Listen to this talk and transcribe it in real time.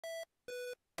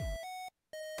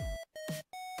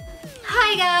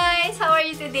Hi guys! How are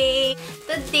you today?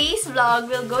 Today's vlog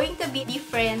will going to be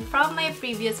different from my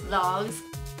previous vlogs.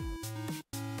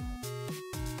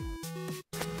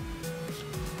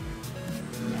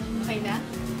 Okay na?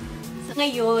 So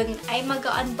ngayon ay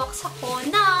mag-unbox ako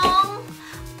ng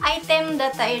item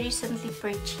that I recently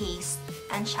purchased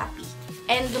on Shopee.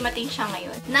 And dumating siya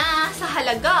ngayon na sa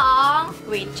halagang,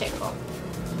 wait, check ko.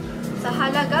 Sa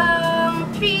halagang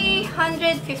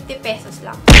 350 pesos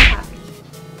lang. Shopee.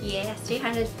 Yes,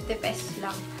 350 pesos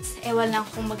lang. Ewan lang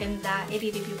kung maganda.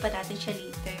 I-review pa natin siya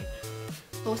later.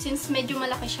 So, since medyo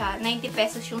malaki siya, 90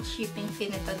 pesos yung shipping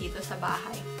fee nito dito sa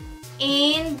bahay.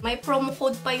 And may promo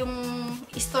code pa yung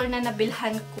store na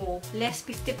nabilhan ko. Less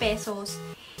 50 pesos.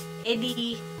 E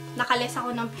di, nakaless ako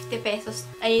ng 50 pesos.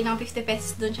 Ay, ng 50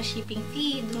 pesos dun sa shipping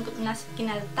fee. Dun ko nasa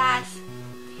kinaltas.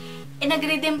 E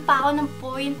nag-redeem pa ako ng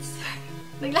points.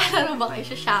 Naglalaro ba kayo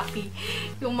sa Shopee?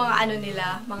 Yung mga ano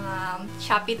nila, mga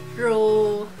Shopee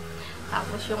Pro.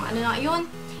 Tapos yung ano na, yun,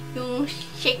 yung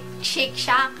shake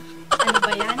shack. Ano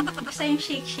ba yan? Basta yung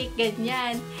shake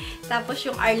ganyan. Tapos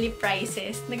yung early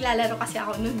prices. Naglalaro kasi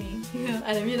ako nun eh.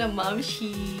 Alam niyo na,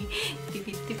 Mamshi,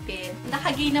 tipid-tipid.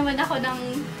 Nakagain naman ako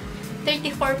ng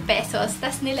 34 pesos.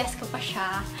 Tapos niles ko pa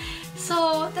siya.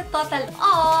 So, the total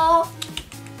of...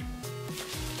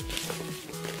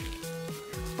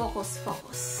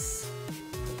 Focus.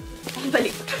 Ay,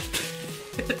 balik.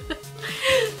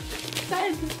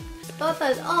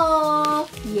 Total of,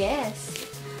 yes,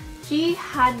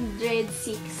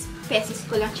 306 pesos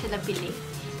ko lang siya nabili.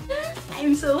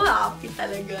 I'm so happy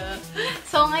talaga.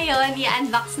 So, ngayon,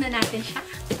 i-unbox na natin siya.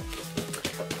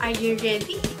 Are you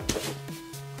ready?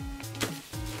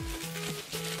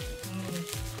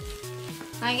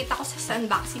 Nakikita ko sa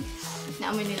unboxing.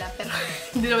 Naamoy nila, pero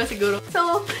hindi naman siguro.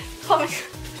 So,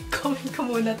 comment ko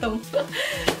muna tong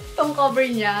cover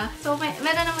niya. So,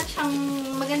 meron naman siyang,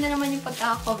 maganda naman yung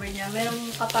pagka-cover niya. Meron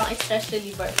ka pang stress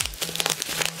reliever.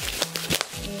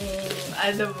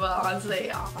 Ano ba?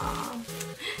 Kasi,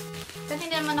 Kasi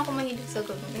hindi naman ako mahilig sa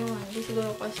ganun. Ewan, hindi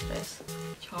siguro ako stress.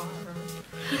 Char.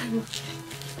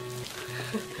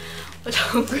 Wala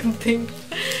akong gunting.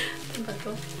 Ano ba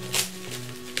to?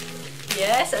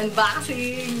 Yes!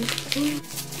 Unboxing!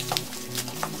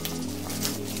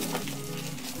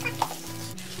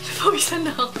 Pawisan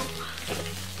na ako.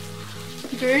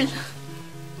 Girl.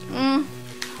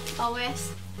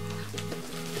 Pawis.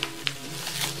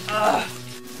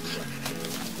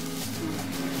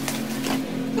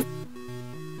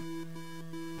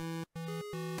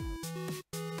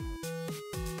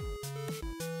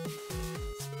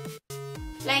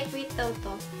 Lightweight daw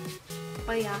to.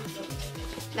 Oh yeah.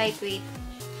 Lightweight.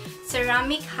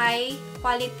 Ceramic high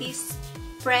quality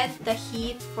spread the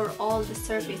heat for all the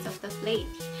surface of the plate.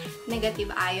 Negative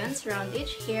ions surround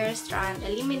each hair strand,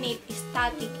 eliminate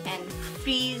static and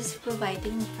freeze,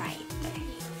 providing brighter.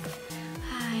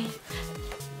 Hi.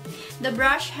 The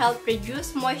brush helps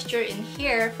reduce moisture in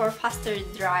hair for faster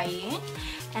drying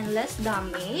and less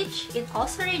damage. It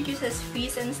also reduces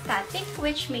frizz and static,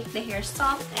 which make the hair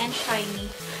soft and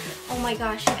shiny. Oh my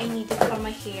gosh, I need it for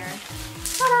my hair.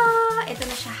 Tada! Ito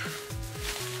na siya.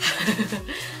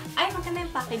 Ay, maganda yung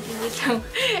packaging. Wait lang.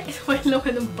 Ito pa yung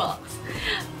laman ng box.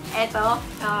 Ito,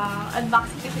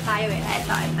 unboxing kasi tayo eh.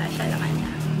 Ito, siya laman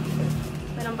niya.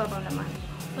 Meron pa bang laman?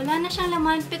 Wala na siyang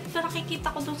laman. Pero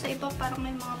nakikita ko dun sa iba, parang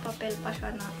may mga papel pa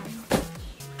siya na ano.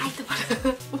 Ay, ito pala.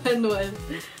 Manual.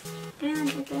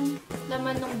 Ayan, ito yung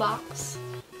laman ng box.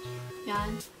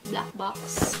 Yan, black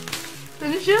box.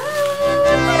 Ano siya?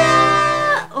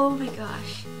 Oh my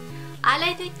gosh.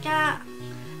 Lightweight ka.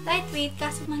 Lightweight,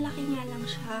 kasi malaki nga lang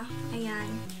siya. Ayan.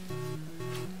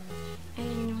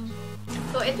 Ayan yung...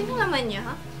 So, ito yung laman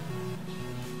niya.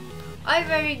 Ay,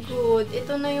 very good.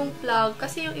 Ito na yung plug.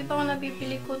 Kasi yung ibang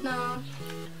nabibili ko na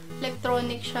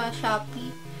electronic siya,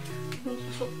 Shopee. Yung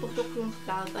tusok-tusok yung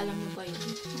plug. Alam mo ba yun?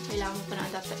 Kailangan mo pa na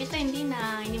adapter. Ito, hindi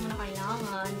na. Hindi mo na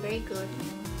kailangan. Very good.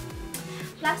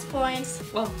 Last points.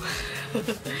 Wow.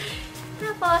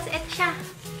 Tapos, ito siya.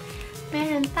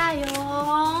 Meron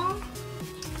tayong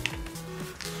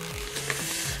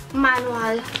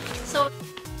manual. So,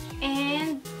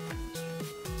 and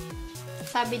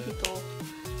sabi dito,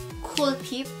 cool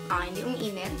tip. Hindi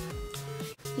umiinit.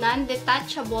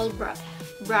 Non-detachable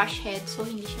brush head. So,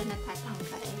 hindi siya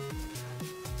natatanggal.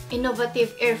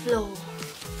 Innovative airflow.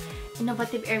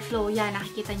 Innovative airflow. Yan,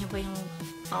 nakikita nyo ba yung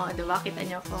diba? Kita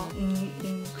nyo ko.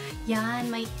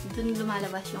 Yan, may dun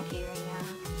lumalabas yung air niya.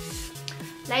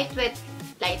 Lightweight.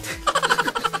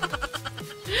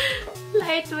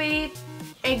 Lightweight.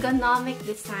 Ergonomic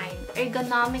design.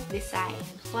 Ergonomic design.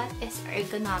 What is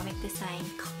ergonomic design?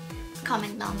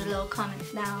 Comment down below. Comment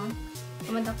down.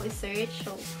 Tumanda ko i-search.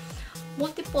 So,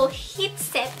 multiple heat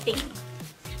setting.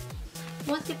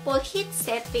 Multiple heat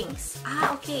settings.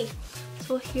 Ah, okay.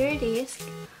 So, here it is.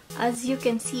 As you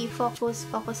can see, focus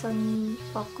on me,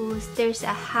 focus. There's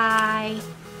a high,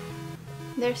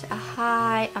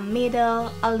 a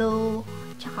middle, a low,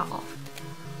 tsaka off.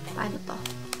 Paano to?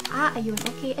 Ah, ayun.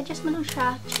 Okay, adjust mo lang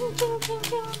siya. Ching, ching, ching,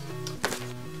 ching.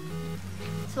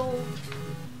 So,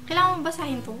 kailangan mo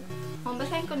basahin to.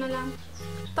 Basahin ko na lang.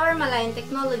 Tourmaline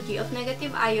technology of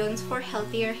negative ions for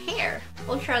healthier hair.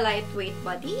 Ultra lightweight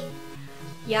body.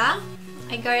 Yeah,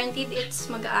 I guaranteed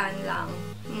it's magaan lang.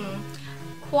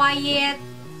 Quiet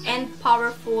and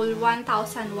powerful 1,000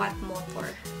 watt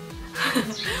motor.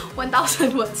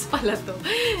 1,000 watts pala to.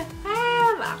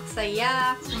 Ah,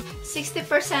 baksaya.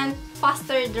 60%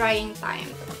 faster drying time.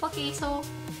 Okay, so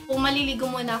kung maliligo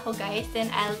muna ako guys,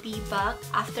 then I'll be back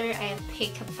after I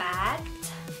take a bath.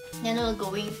 Then we're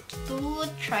going to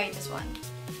try this one.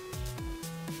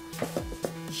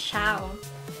 Ciao.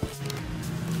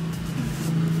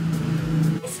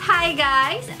 Hi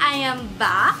guys! I am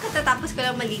back. Katatapos ko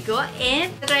lang maligo and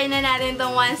try na natin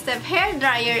tong one-step hair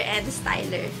dryer and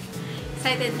styler.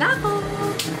 Excited na ako!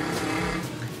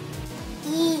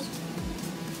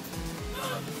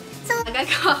 So,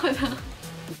 gagawa ko ng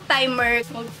timer.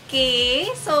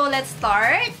 Okay, so let's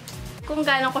start. Kung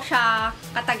gaano ko siya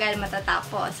katagal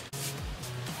matatapos.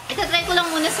 Itatry ko lang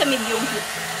muna sa medium heat.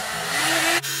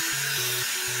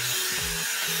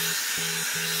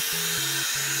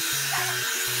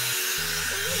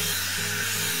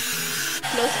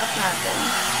 Close up natin.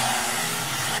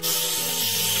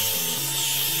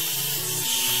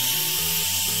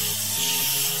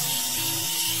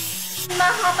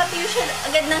 Makakapatiyo siya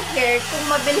agad ng hair kung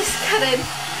mabilis ka rin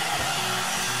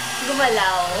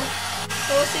gumalaw.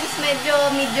 So, since medyo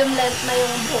medium length na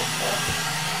yung buhok ko,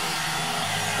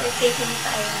 we're taking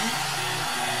time.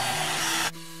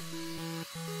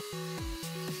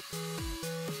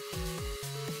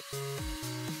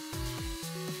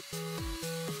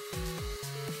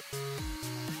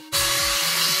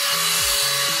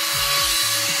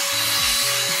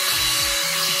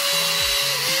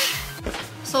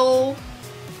 So,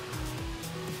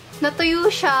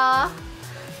 natuyo siya,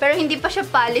 pero hindi pa siya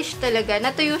polish talaga.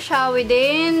 Natuyo siya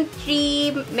within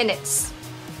 3 minutes.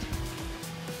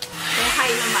 So,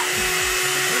 high naman.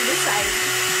 On this side.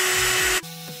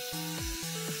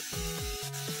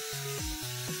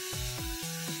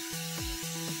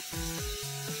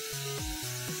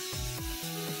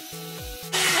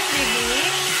 Baby.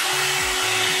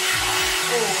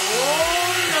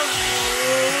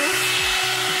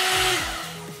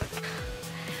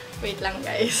 Wait lang,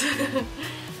 guys.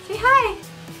 Say hi!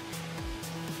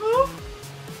 Hmm?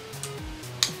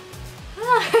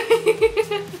 Hi!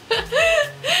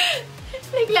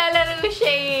 Naglalaro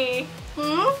siya eh.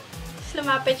 Hmm?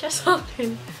 Lumapit siya sa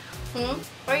akin. Hmm?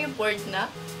 Are you bored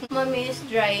na? Mommy is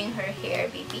drying her hair,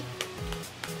 baby.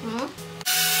 Hmm?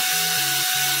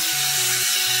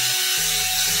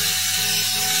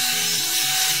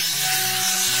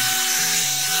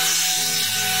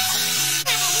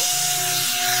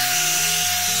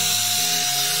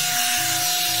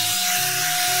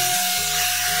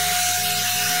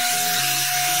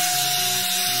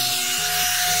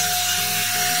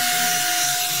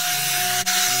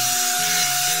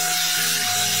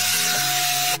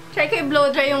 Try ko i-blow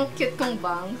dry yung cute kong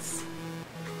bangs.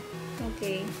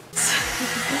 Okay.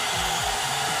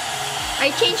 I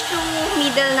changed to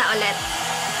middle na ulit.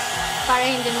 Para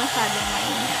hindi masyadong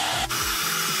mainit.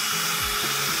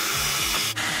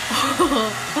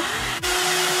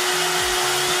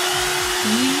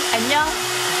 Annyeong!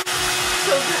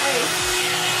 So guys,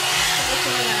 tapos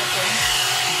na natin.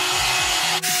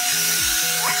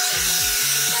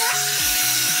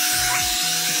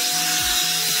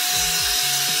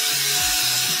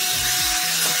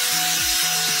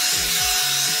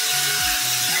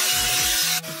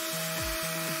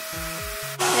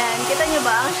 Kita nyo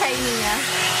ba ang shiny niya?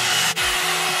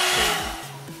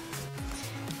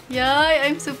 Yay!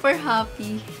 I'm super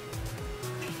happy.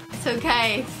 So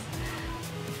guys,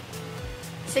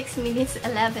 6 minutes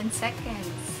 11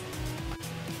 seconds.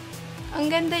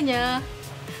 Ang ganda niya.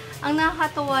 Ang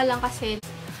nakakatuwa lang kasi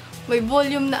may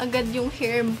volume na agad yung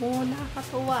hair mo.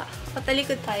 Nakakatuwa.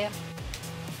 Patalikod tayo.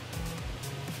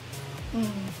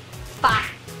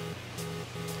 Pak!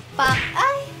 Pak!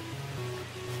 Ay!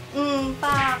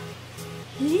 Pak!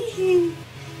 Hihi.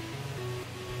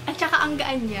 At saka ang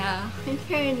gaan niya. In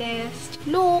fairness.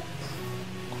 Look!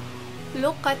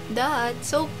 Look at that.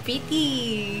 So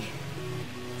pretty.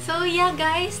 So yeah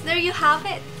guys, there you have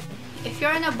it. If you're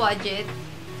on a budget,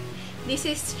 this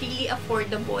is really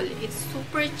affordable. It's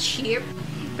super cheap.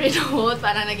 Pre-note,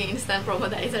 parang naging instant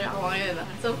promodizer ako ngayon.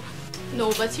 So,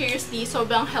 no, but seriously,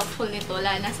 sobrang helpful nito,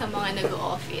 lalo na sa mga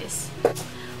nag-office.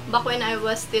 Back when I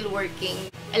was still working,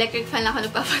 electric fan lang ako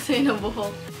nagpapatuloy ng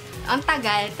buhok. Ang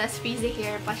tagal, tas frizzy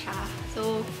hair pa siya.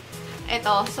 So,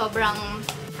 eto, sobrang,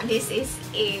 this is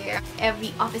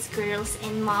every office girls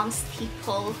and moms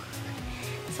staple.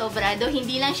 Sobra. Though,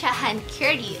 hindi lang siya hand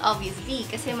carry, obviously,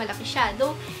 kasi malaki siya.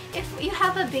 Though, if you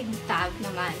have a big bag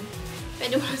naman,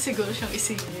 pwede mo siguro siyang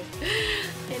isingit.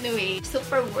 Anyway,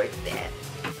 super worth it.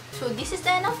 So, this is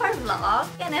the end of our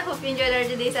vlog, and I hope you enjoyed our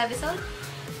today's episode.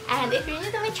 And if you're new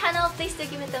to my channel, please do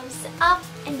give me a thumbs up,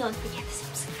 and don't forget to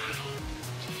subscribe.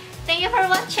 Thank you for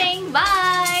watching.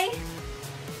 Bye!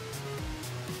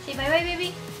 Say bye-bye,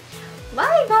 baby.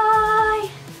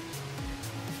 Bye-bye!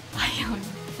 Ayun.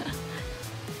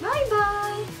 Bye-bye!